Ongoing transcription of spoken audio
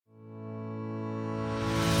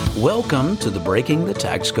Welcome to the Breaking the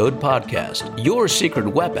Tax Code podcast, your secret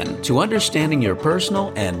weapon to understanding your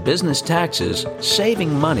personal and business taxes,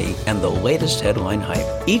 saving money, and the latest headline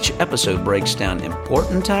hype. Each episode breaks down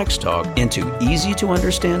important tax talk into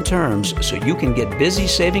easy-to-understand terms so you can get busy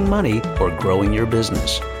saving money or growing your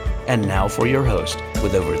business. And now for your host,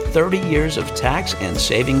 with over 30 years of tax and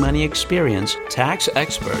saving money experience, tax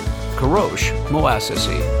expert, Kourosh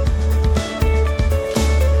Moassessi.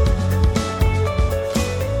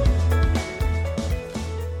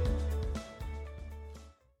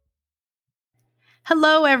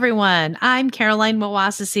 Hello, everyone. I'm Caroline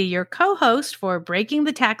Moassessi, your co-host for Breaking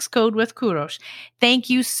the Tax Code with Kourosh. Thank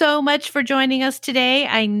you so much for joining us today.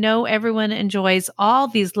 I know everyone enjoys all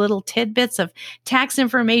these little tidbits of tax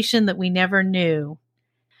information that we never knew.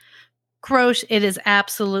 Kourosh, it is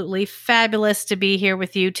absolutely fabulous to be here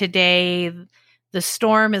with you today. The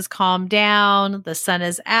storm has calmed down, the sun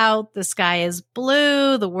is out, the sky is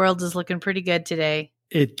blue, the world is looking pretty good today.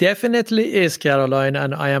 It definitely is, Caroline,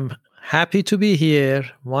 and I am happy to be here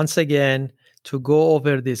once again to go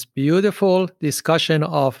over this beautiful discussion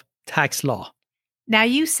of tax law. Now,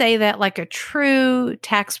 you say that like a true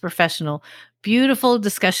tax professional. Beautiful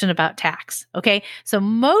discussion about tax. Okay. So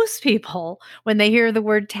most people, when they hear the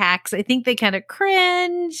word tax, I think they kind of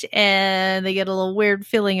cringe and they get a little weird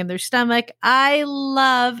feeling in their stomach. I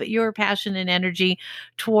love your passion and energy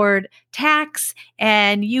toward tax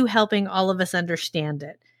and you helping all of us understand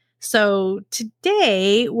it. So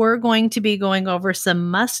today we're going to be going over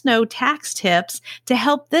some must-know tax tips to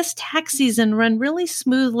help this tax season run really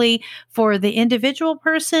smoothly for the individual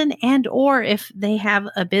person and or if they have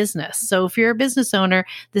a business. So if you're a business owner,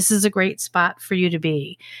 this is a great spot for you to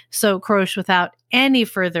be. So Kourosh, without any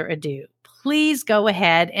further ado, please go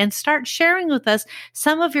ahead and start sharing with us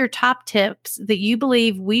some of your top tips that you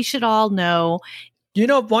believe we should all know. You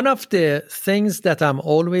know, one of the things that I'm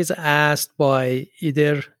always asked by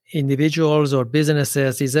either individuals or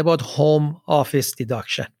businesses is about home office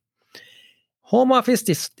deduction. Home office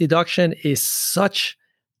deduction is such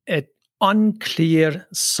an unclear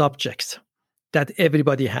subject that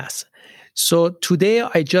everybody has. So today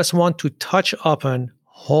I just want to touch upon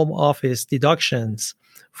home office deductions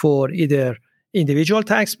for either individual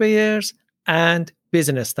taxpayers and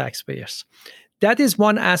business taxpayers. That is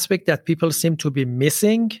one aspect that people seem to be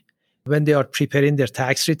missing when they are preparing their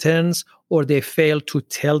tax returns or they fail to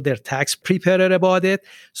tell their tax preparer about it.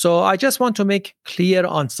 So I just want to make clear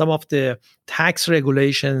on some of the tax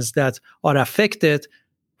regulations that are affected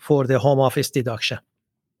for the home office deduction.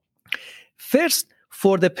 First,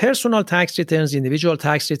 for the personal tax returns, individual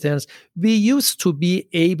tax returns, we used to be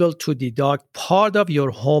able to deduct part of your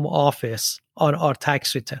home office on our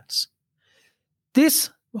tax returns. This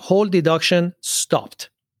whole deduction stopped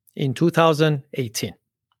in 2018.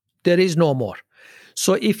 There is no more.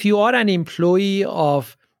 So if you are an employee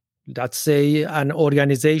of, let's say, an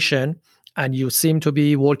organization and you seem to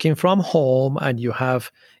be working from home and you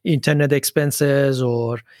have internet expenses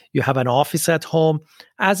or you have an office at home,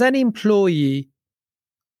 as an employee,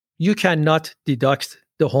 you cannot deduct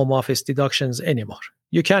the home office deductions anymore.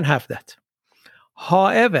 You can't have that.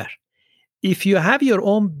 However, if you have your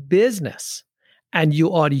own business and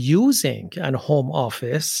you are using an home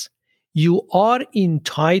office, you are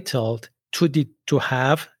entitled to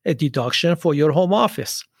have a deduction for your home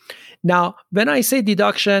office. Now, when I say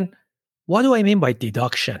deduction, what do I mean by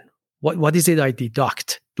deduction? What is it I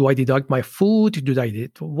deduct? Do I deduct my food?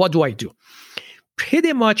 What do I do?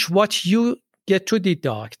 Pretty much what you get to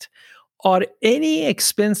deduct are any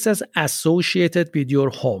expenses associated with your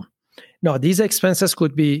home. Now, these expenses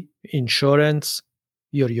could be insurance,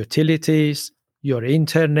 your utilities, your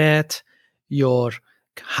internet, your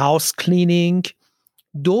house cleaning.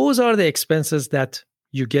 Those are the expenses that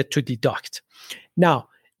you get to deduct. Now,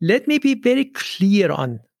 let me be very clear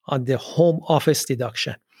on the home office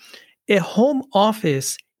deduction. A home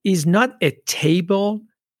office is not a table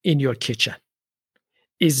in your kitchen.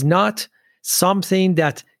 It's not something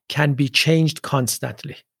that can be changed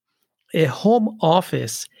constantly. A home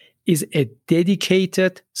office is a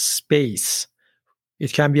dedicated space.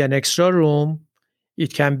 It can be an extra room.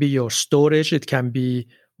 It can be your storage. It can be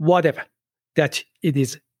whatever, that it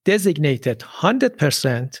is designated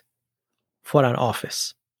 100% for an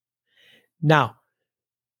office. Now,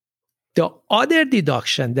 the other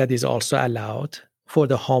deduction that is also allowed for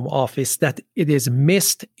the home office that it is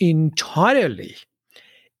missed entirely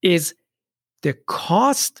is the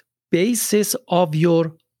cost basis of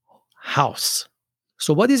your house.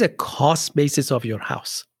 So what is a cost basis of your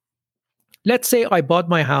house? Let's say I bought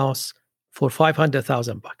my house for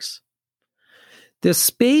 $500,000. The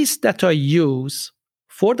space that I use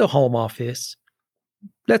for the home office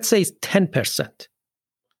let's say it's 10%.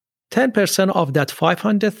 10% of that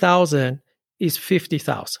 500,000 is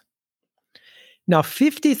 50,000. Now,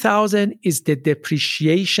 50,000 is the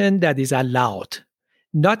depreciation that is allowed,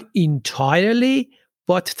 not entirely,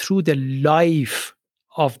 but through the life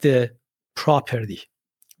of the property,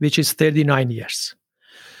 which is 39 years.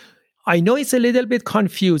 I know it's a little bit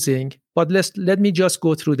confusing, but let me just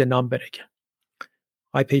go through the number again.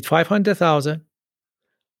 I paid 500,000.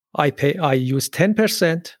 I use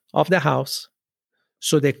 10% of the house.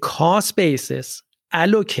 So the cost basis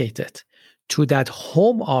allocated to that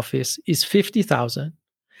home office is 50,000,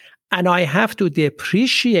 and I have to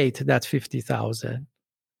depreciate that 50,000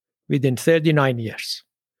 within 39 years.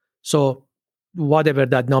 So whatever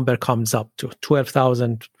that number comes up to,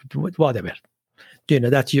 12,000, whatever.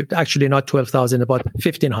 That you actually not 12,000, about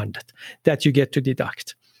 1,500 that you get to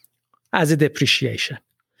deduct as a depreciation.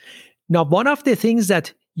 Now, one of the things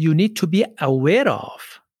that you need to be aware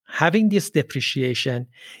of having this depreciation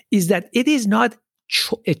is that it is not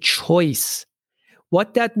a choice.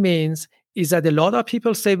 What that means is that a lot of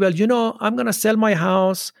people say, well, I'm going to sell my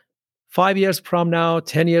house 5 years from now,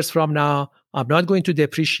 10 years from now. I'm not going to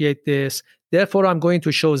depreciate this. Therefore, I'm going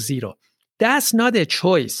to show zero. That's not a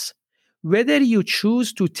choice. Whether you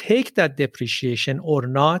choose to take that depreciation or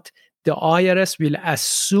not, the IRS will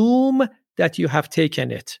assume that you have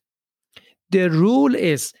taken it. The rule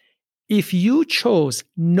is, if you chose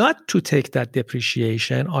not to take that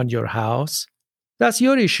depreciation on your house, that's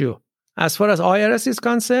your issue. As far as IRS is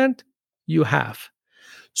concerned, you have.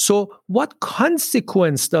 So what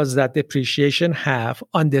consequence does that depreciation have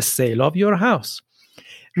on the sale of your house?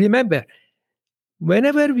 Remember,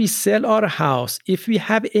 whenever we sell our house, if we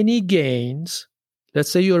have any gains,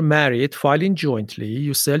 let's say you're married, filing jointly,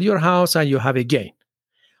 you sell your house and you have a gain.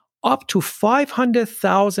 Up to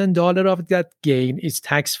 $500,000 of that gain is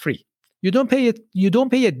tax-free. You don't pay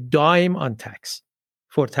a dime on tax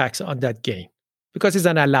on that gain because it's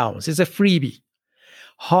an allowance, it's a freebie.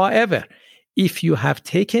 However, if you have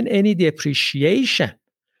taken any depreciation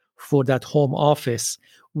for that home office,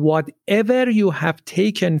 whatever you have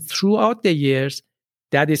taken throughout the years,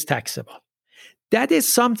 that is taxable. That is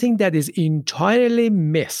something that is entirely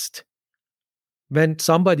missed when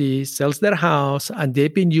somebody sells their house and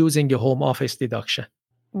they've been using a home office deduction.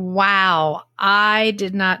 Wow. I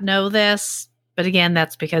did not know this, but again,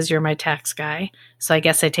 that's because you're my tax guy. So I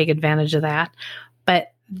guess I take advantage of that.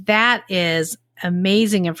 But that is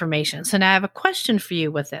amazing information. So now I have a question for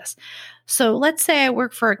you with this. So let's say I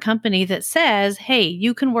work for a company that says, hey,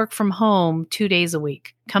 you can work from home 2 days a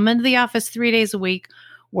week. Come into the office 3 days a week,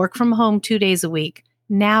 work from home 2 days a week.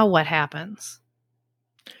 Now what happens?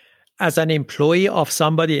 As an employee of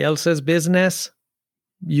somebody else's business,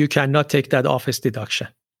 you cannot take that office deduction.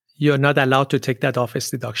 You're not allowed to take that office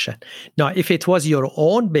deduction. Now, if it was your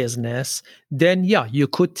own business, then yeah, you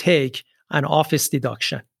could take an office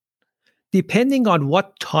deduction. Depending on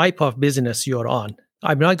what type of business you're on.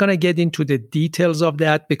 I'm not going to get into the details of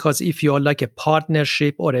that because if you're like a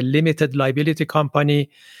partnership or a limited liability company,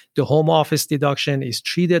 the home office deduction is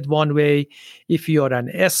treated one way. If you're an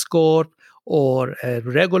S Corp or a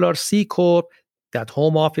regular C Corp, that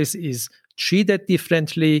home office is treated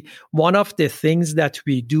differently. One of the things that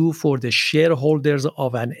we do for the shareholders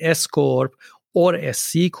of an S Corp or a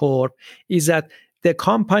C Corp is that the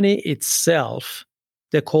company itself,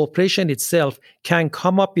 the corporation itself, can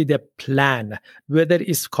come up with a plan, whether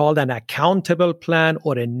it's called an accountable plan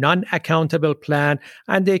or a non-accountable plan,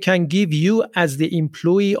 and they can give you as the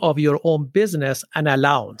employee of your own business an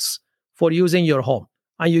allowance for using your home.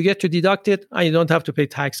 And you get to deduct it and you don't have to pay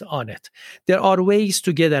tax on it. There are ways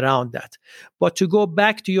to get around that. But to go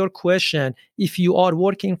back to your question, if you are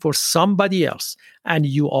working for somebody else and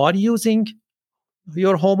you are using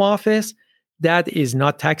your home office, that is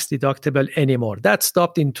not tax deductible anymore. That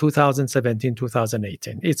stopped in 2017,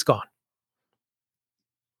 2018. It's gone.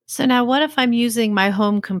 So now what if I'm using my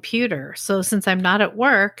home computer? So since I'm not at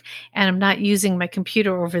work and I'm not using my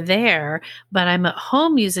computer over there, but I'm at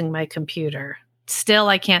home using my computer, still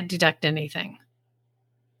I can't deduct anything.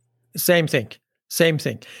 Same thing.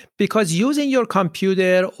 Because using your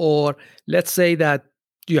computer, or let's say that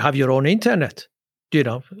you have your own internet,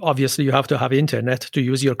 obviously you have to have internet to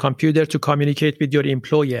use your computer to communicate with your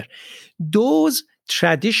employer. Those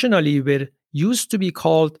traditionally used to be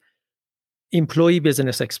called employee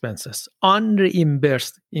business expenses,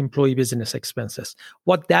 unreimbursed employee business expenses.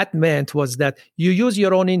 What that meant was that you use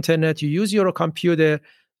your own internet, you use your computer,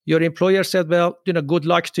 your employer said, well, good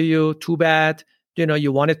luck to you, too bad,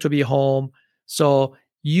 you wanted to be home. So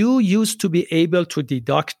you used to be able to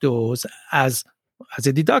deduct those as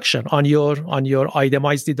a deduction on your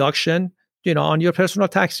itemized deduction on your personal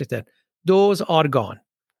tax return, those are gone.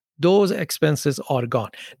 Those expenses are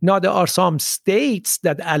gone. Now, there are some states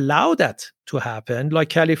that allow that to happen, like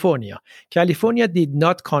California. California did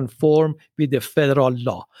not conform with the federal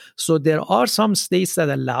law. So there are some states that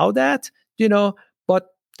allow that, but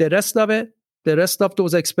the rest of it, the rest of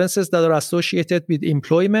those expenses that are associated with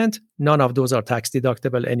employment, none of those are tax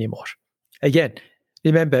deductible anymore. Again,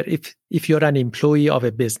 remember, if you're an employee of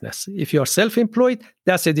a business, if you're self-employed,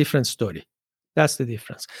 that's a different story. That's the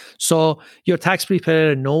difference. So your tax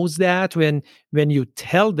preparer knows that when you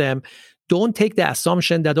tell them, don't take the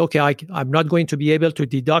assumption that, okay, I'm not going to be able to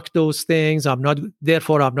deduct those things.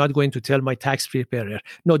 Therefore, I'm not going to tell my tax preparer.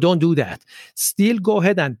 No, don't do that. Still go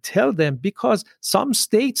ahead and tell them, because some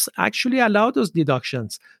states actually allow those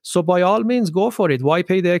deductions. So by all means, go for it. Why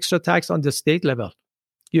pay the extra tax on the state level?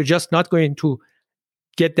 You're just not going to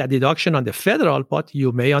get that deduction on the federal, but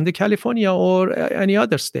you may on the California or any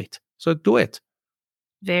other state. So do it.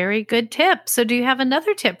 Very good tip. So do you have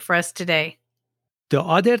another tip for us today? The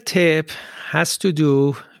other tip has to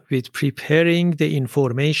do with preparing the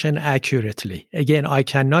information accurately. Again, I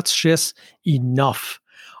cannot stress enough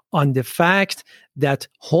on the fact that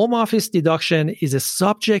home office deduction is a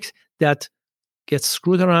subject that gets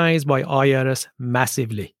scrutinized by IRS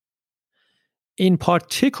massively. In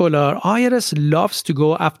particular, IRS loves to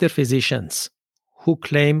go after physicians who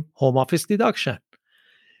claim home office deduction.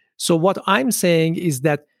 So what I'm saying is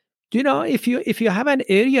that, if you have an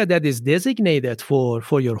area that is designated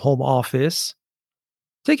for your home office,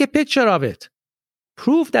 take a picture of it.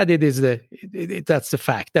 Prove that that's the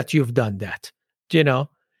fact that you've done that.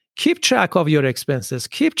 Keep track of your expenses.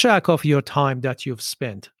 Keep track of your time that you've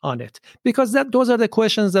spent on it, because those are the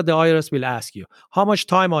questions that the IRS will ask you. How much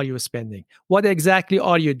time are you spending? What exactly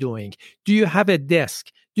are you doing? Do you have a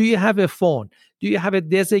desk? Do you have a phone? Do you have a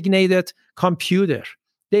designated computer?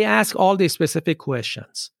 They ask all these specific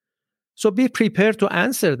questions. So be prepared to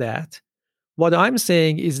answer that. What I'm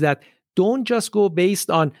saying is that don't just go based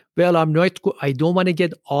on, well, I don't want to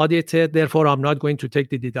get audited, therefore I'm not going to take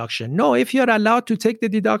the deduction. No, if you're allowed to take the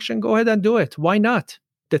deduction, go ahead and do it. Why not?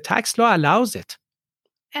 The tax law allows it.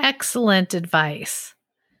 Excellent advice.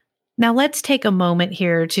 Now let's take a moment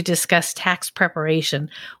here to discuss tax preparation.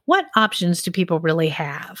 What options do people really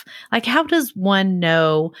have? Like, how does one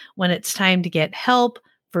know when it's time to get help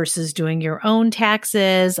versus doing your own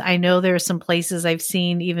taxes? I know there are some places I've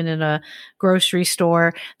seen, even in a grocery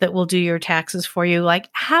store, that will do your taxes for you. Like,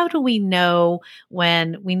 how do we know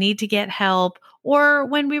when we need to get help or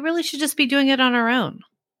when we really should just be doing it on our own?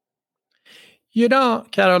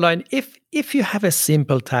 Caroline, if you have a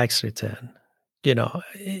simple tax return,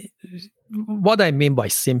 what I mean by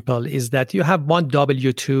simple is that you have one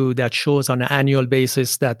W-2 that shows on an annual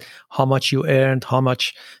basis that how much you earned, how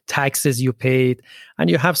much taxes you paid, and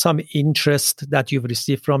you have some interest that you've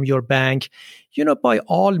received from your bank. By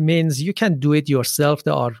all means, you can do it yourself.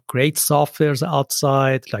 There are great softwares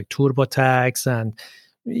outside like TurboTax, and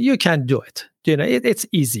you can do it. It's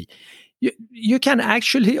easy. You can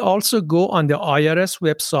actually also go on the IRS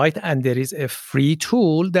website, and there is a free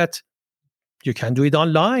tool that you can do it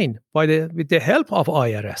online with the help of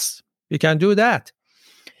IRS. You can do that.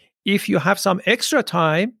 If you have some extra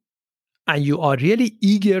time and you are really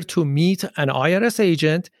eager to meet an IRS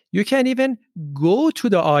agent, you can even go to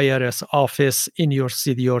the IRS office in your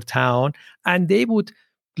city or town, and they would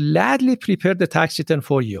gladly prepare the tax return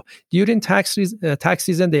for you. During tax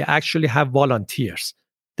season, they actually have volunteers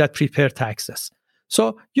that prepare taxes.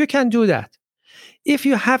 So you can do that. If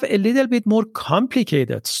you have a little bit more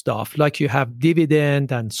complicated stuff, like you have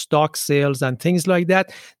dividend and stock sales and things like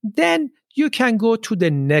that, then you can go to the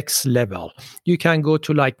next level. You can go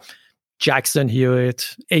to like Jackson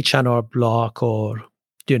Hewitt, H&R Block, or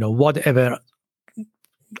whatever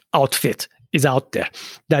outfit is out there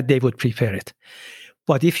that they would prepare it.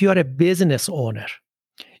 But if you are a business owner,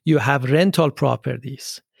 you have rental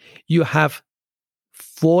properties, you have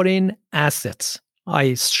foreign assets.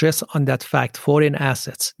 I stress on that fact, foreign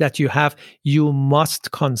assets that you have, you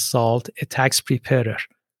must consult a tax preparer,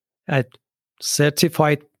 a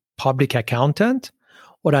certified public accountant,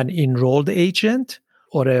 or an enrolled agent,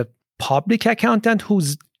 or a public accountant who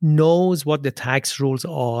knows what the tax rules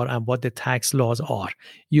are and what the tax laws are.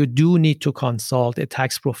 You do need to consult a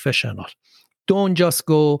tax professional. Don't just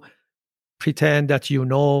go pretend that you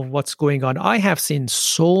know what's going on. I have seen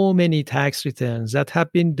so many tax returns that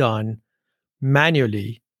have been done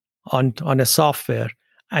manually on a software,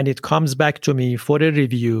 and it comes back to me for a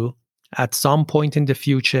review at some point in the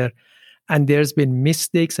future, and there's been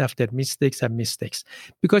mistakes after mistakes and mistakes,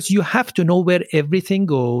 because you have to know where everything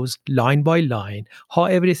goes line by line, how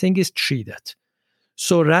everything is treated.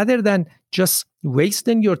 So rather than just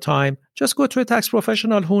wasting your time, just go to a tax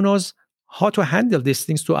professional who knows how to handle these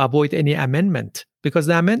things to avoid any amendment. Because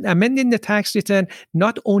the amending the tax return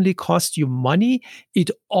not only costs you money, it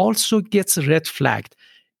also gets red flagged.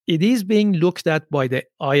 It is being looked at by the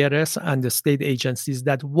IRS and the state agencies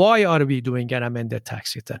that why are we doing an amended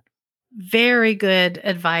tax return? Very good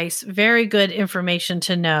advice. Very good information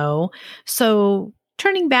to know. So,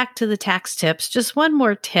 turning back to the tax tips, just one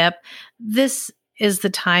more tip. This is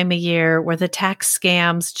the time of year where the tax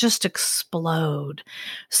scams just explode.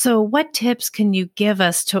 So, what tips can you give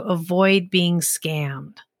us to avoid being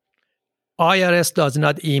scammed? IRS does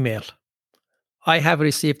not email. I have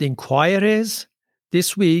received inquiries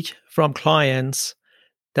this week from clients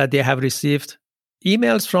that they have received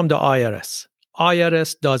emails from the IRS.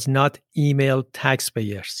 IRS does not email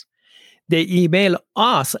taxpayers. They email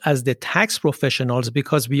us as the tax professionals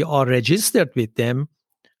because we are registered with them.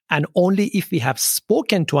 And only if we have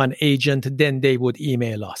spoken to an agent, then they would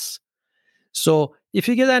email us. So if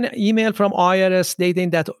you get an email from IRS stating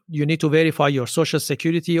that you need to verify your social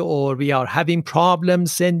security or we are having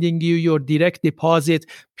problems sending you your direct deposit,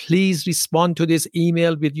 please respond to this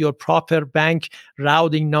email with your proper bank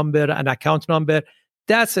routing number and account number.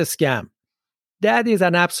 That's a scam. That is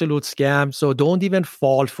an absolute scam. So don't even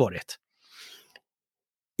fall for it.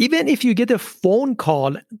 Even if you get a phone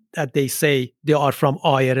call that they say they are from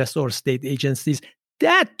IRS or state agencies,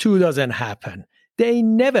 that too doesn't happen. They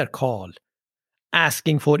never call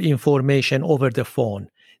asking for information over the phone.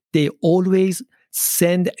 They always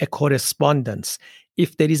send a correspondence.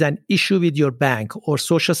 If there is an issue with your bank or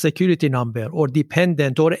social security number or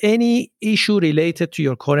dependent or any issue related to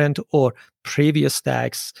your current or previous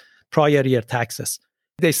tax, prior year taxes,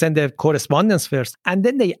 they send a correspondence first and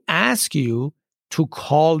then they ask you to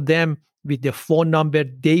call them with the phone number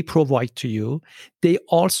they provide to you. They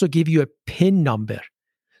also give you a PIN number.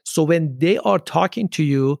 So when they are talking to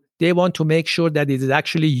you, they want to make sure that it is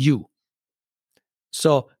actually you.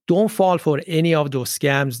 So don't fall for any of those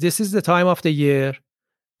scams. This is the time of the year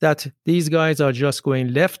that these guys are just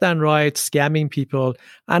going left and right, scamming people.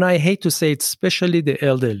 And I hate to say it, especially the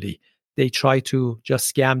elderly. They try to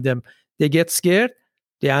just scam them. They get scared.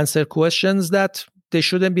 They answer questions that they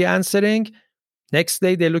shouldn't be answering. Next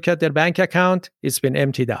day, they look at their bank account. It's been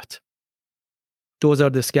emptied out. Those are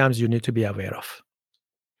the scams you need to be aware of.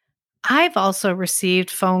 I've also received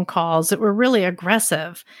phone calls that were really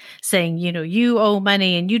aggressive saying, you owe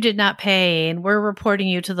money and you did not pay and we're reporting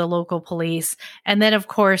you to the local police. And then, of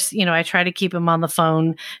course, I try to keep them on the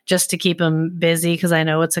phone just to keep them busy because I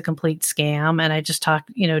know it's a complete scam and I just talk,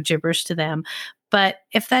 gibberish to them. But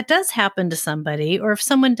if that does happen to somebody or if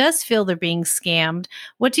someone does feel they're being scammed,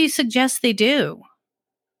 what do you suggest they do?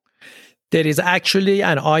 There is actually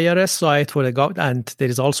an IRS site for and there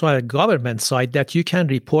is also a government site that you can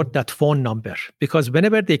report that phone number. Because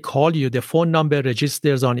whenever they call you, the phone number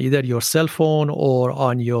registers on either your cell phone or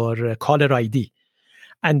on your caller ID.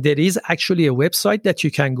 And there is actually a website that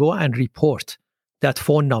you can go and report that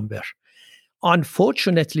phone number.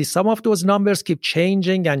 Unfortunately, some of those numbers keep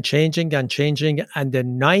changing and changing and changing, and the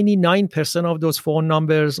 99% of those phone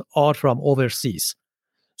numbers are from overseas.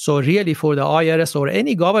 So really for the IRS or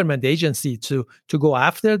any government agency to go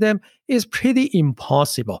after them is pretty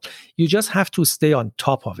impossible. You just have to stay on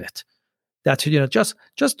top of it. That,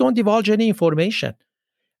 just don't divulge any information.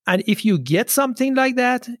 And if you get something like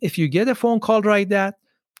that, if you get a phone call like that,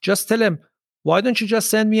 just tell them, why don't you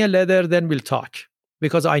just send me a letter, then we'll talk.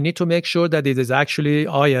 Because I need to make sure that it is actually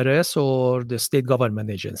IRS or the state government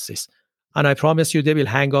agencies. And I promise you, they will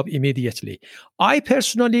hang up immediately. I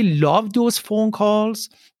personally love those phone calls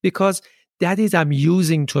because that is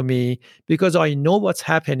amusing to me because I know what's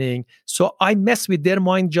happening. So I mess with their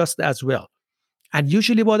mind just as well. And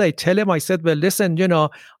usually what I tell them, I said, well, listen,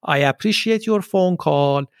 I appreciate your phone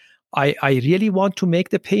call. I really want to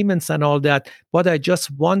make the payments and all that, but I just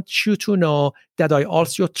want you to know that I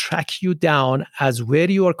also track you down as where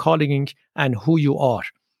you are calling and who you are.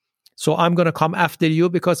 So I'm going to come after you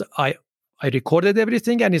because I recorded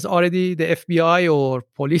everything and it's already the FBI or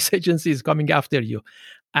police agency is coming after you.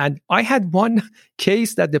 And I had one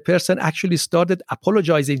case that the person actually started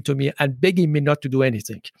apologizing to me and begging me not to do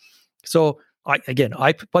anything. So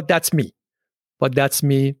but that's me. But that's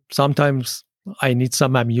me. Sometimes I need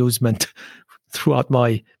some amusement throughout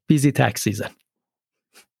my busy tax season.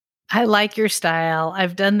 I like your style.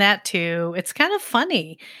 I've done that too. It's kind of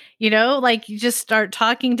funny, like you just start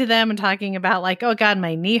talking to them and talking about like, oh God,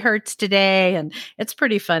 my knee hurts today. And it's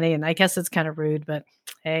pretty funny. And I guess it's kind of rude, but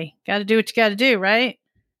hey, got to do what you got to do, right?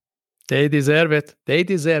 They deserve it. They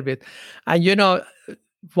deserve it. And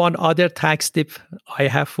one other tax tip I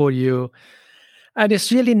have for you. And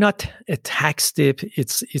it's really not a tax tip.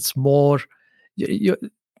 It's more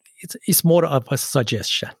it's more of a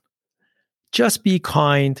suggestion. Just be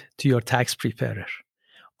kind to your tax preparer.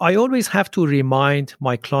 I always have to remind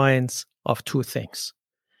my clients of two things.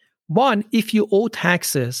 One, if you owe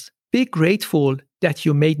taxes, be grateful that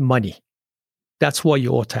you made money. That's why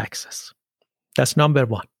you owe taxes. That's number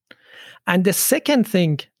one. And the second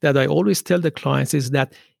thing that I always tell the clients is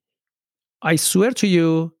that I swear to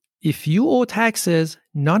you, if you owe taxes,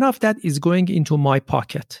 none of that is going into my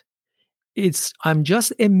pocket. I'm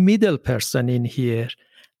just a middle person in here.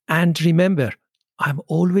 And remember, I'm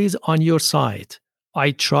always on your side.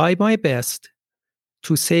 I try my best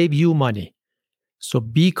to save you money. So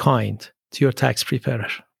be kind to your tax preparer.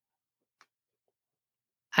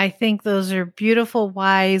 I think those are beautiful,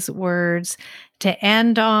 wise words to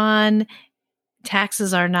end on.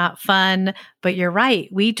 Taxes are not fun, but you're right.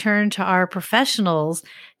 We turn to our professionals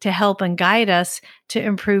to help and guide us to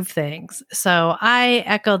improve things. So I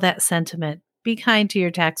echo that sentiment. Be kind to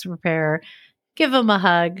your tax preparer. Give them a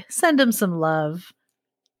hug. Send them some love.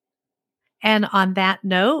 And on that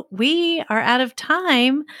note, we are out of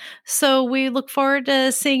time. So we look forward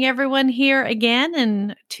to seeing everyone here again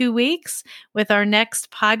in 2 weeks with our next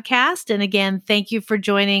podcast. And again, thank you for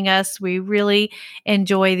joining us. We really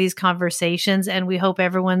enjoy these conversations, and we hope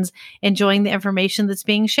everyone's enjoying the information that's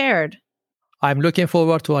being shared. I'm looking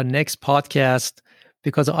forward to our next podcast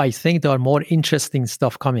because I think there are more interesting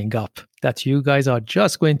stuff coming up that you guys are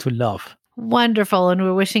just going to love. Wonderful. And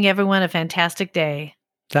we're wishing everyone a fantastic day.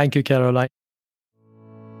 Thank you, Caroline.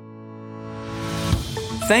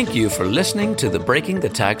 Thank you for listening to the Breaking the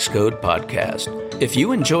Tax Code podcast. If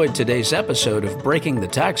you enjoyed today's episode of Breaking the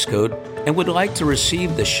Tax Code and would like to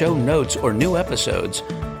receive the show notes or new episodes,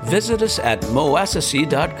 visit us at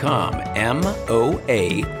moassessi.com,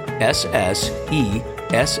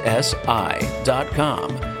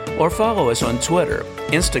 moassessi.com, or follow us on Twitter,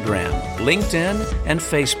 Instagram, LinkedIn, and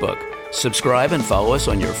Facebook. Subscribe and follow us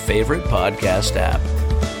on your favorite podcast app.